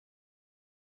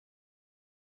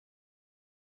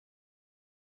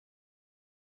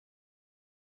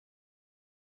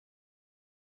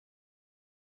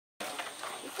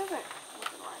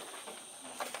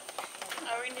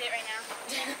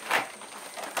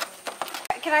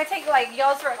can I take like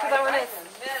y'all's because I want to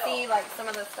see like some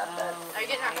of the stuff that. Are you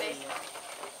getting our face?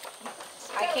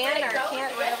 I can or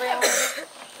can't, whatever y'all want to do.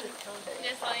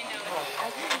 Just let you know.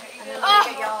 Oh,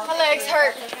 my legs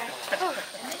hurt.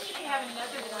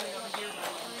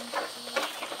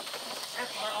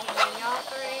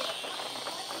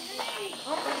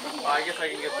 I guess I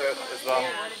can get that as well.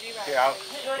 Yeah.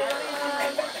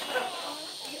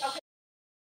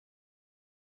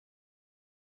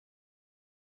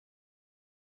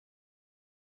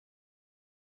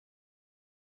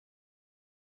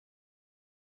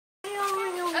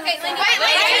 Okay, Lainey.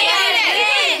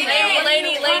 Wait,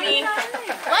 Lainey,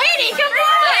 come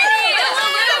on!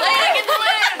 Lainey, get the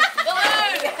balloon!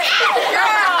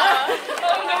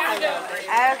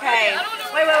 Okay.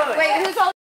 Wait, who's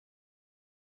all?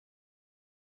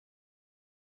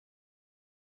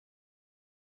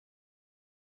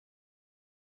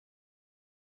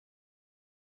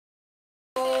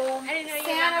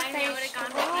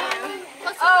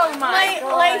 Oh my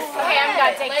God. Okay, I'm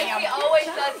gonna take him. Lacey always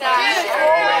does that.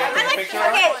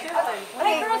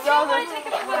 Okay, girls, y'all want to take a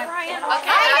picture with Brian? Okay,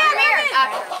 come here.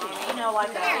 You know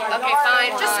I'm not. Okay,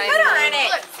 fine. Just fine. put her in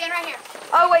it. Look, stand right here.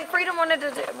 Oh wait, Freedom wanted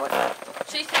to do. What?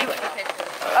 She's taking a picture.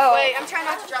 Oh. Wait, I'm trying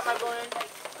not to drop my balloon.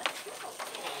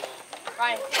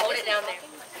 Ryan, hold it down there.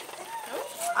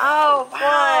 Oh,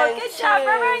 wow. Good job,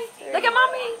 Brian. Look at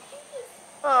mommy.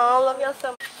 Oh, love y'all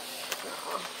so much.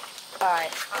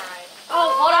 Alright.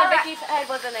 Oh, hold on. Vicky's head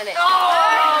wasn't in it.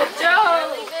 Oh,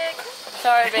 Joe.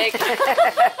 Sorry, Vic.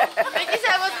 Vicky's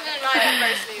head wasn't in mine at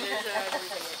first either.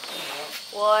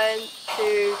 So 1,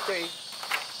 2, 3.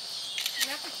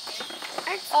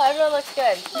 Oh, everyone looks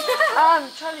good.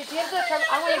 Charlie, do you have the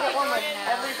I want to get one with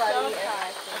everybody.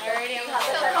 I already am.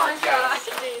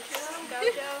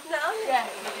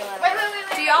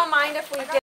 Wait. Do y'all mind if we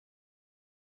did?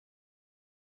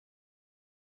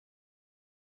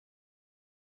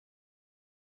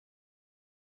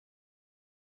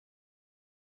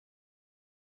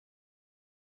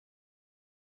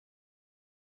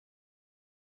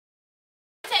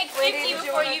 Take 50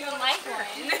 before you even like one.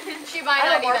 She might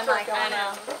not even like one. I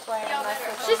know.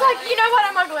 She's like, you know what?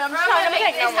 I'm ugly. I'm just trying to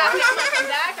make this happy. I'm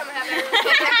back. I'm gonna have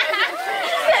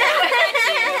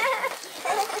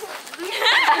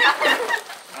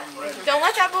Don't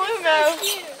let that balloon go.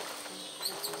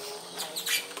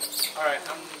 Alright,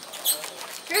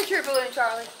 Here's your balloon,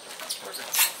 Charlie.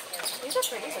 These are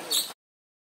pretty.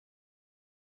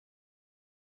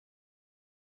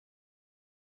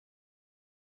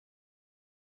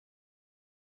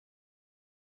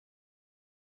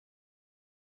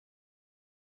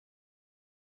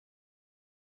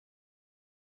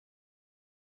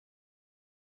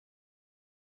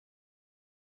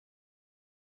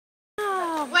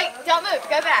 Wait, don't move.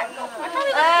 Go back.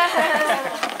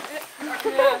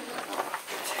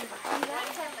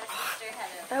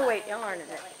 Oh wait, y'all aren't in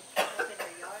it.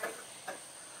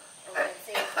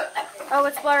 Oh,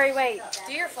 it's blurry. Wait.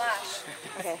 Do your flash.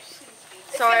 Okay.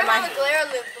 Sorry, my glare on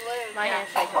the balloon. my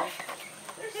hand's shaking.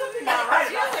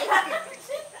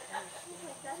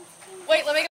 Wait,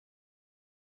 let me go.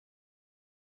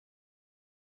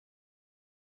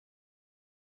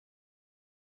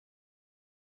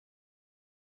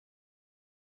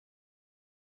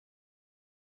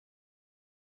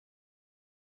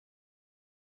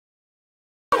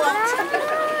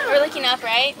 We're looking up,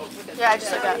 right? Yeah, I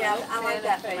just looked up. Yeah, I like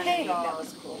that. Hey, that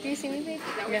was cool. Do you see me, baby?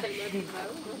 Yeah.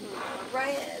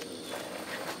 Ryan.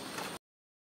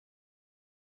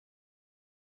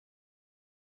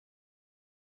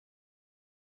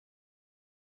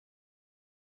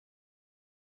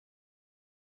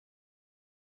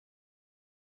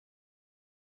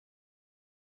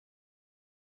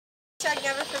 I've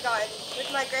never forgotten. With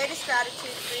my greatest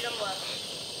gratitude, Freedom Love.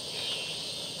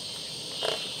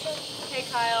 Hey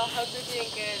Kyle, hope you're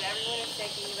doing good. Everyone is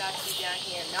thinking about you down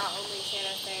here, not only in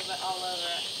Santa Fe, but all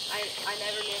over. I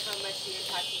never knew how much you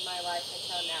impacted my life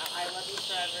until now. I love you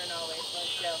forever and always. Love,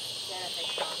 Joe. Santa Fe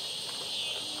strong.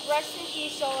 Rest in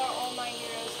peace, all my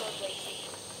heroes, Lord Lacey.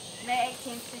 May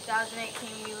 18th,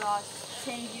 2018, we lost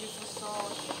 10 beautiful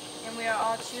souls, and we are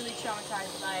all truly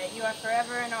traumatized by it. You are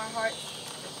forever in our hearts.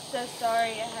 So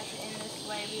sorry it had to end this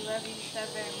way. We love you so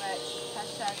very much.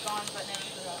 Hashtag gone but never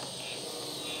forgotten.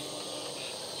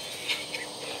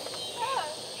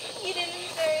 You didn't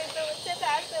deserve to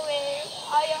pass away.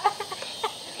 Oh, yeah.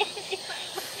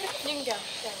 You can go.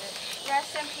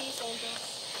 Rest in peace,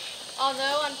 angels.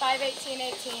 Although on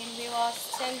 5/18/18 we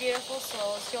lost 10 beautiful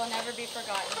souls, you'll never be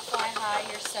forgotten. Fly high,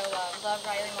 you're so loved. Love,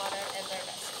 Riley Mata and their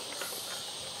besties.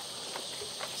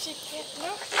 She can't.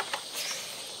 No.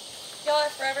 Y'all are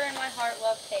forever in my heart.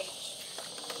 Love, Paige.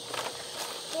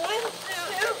 1, 2,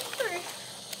 3.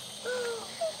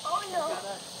 Oh no.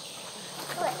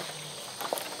 What?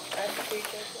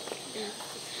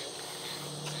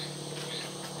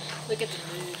 Look at the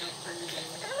moon.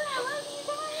 I love you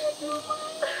guys.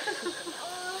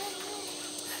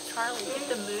 Charlie, get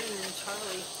the moon,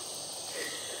 Charlie.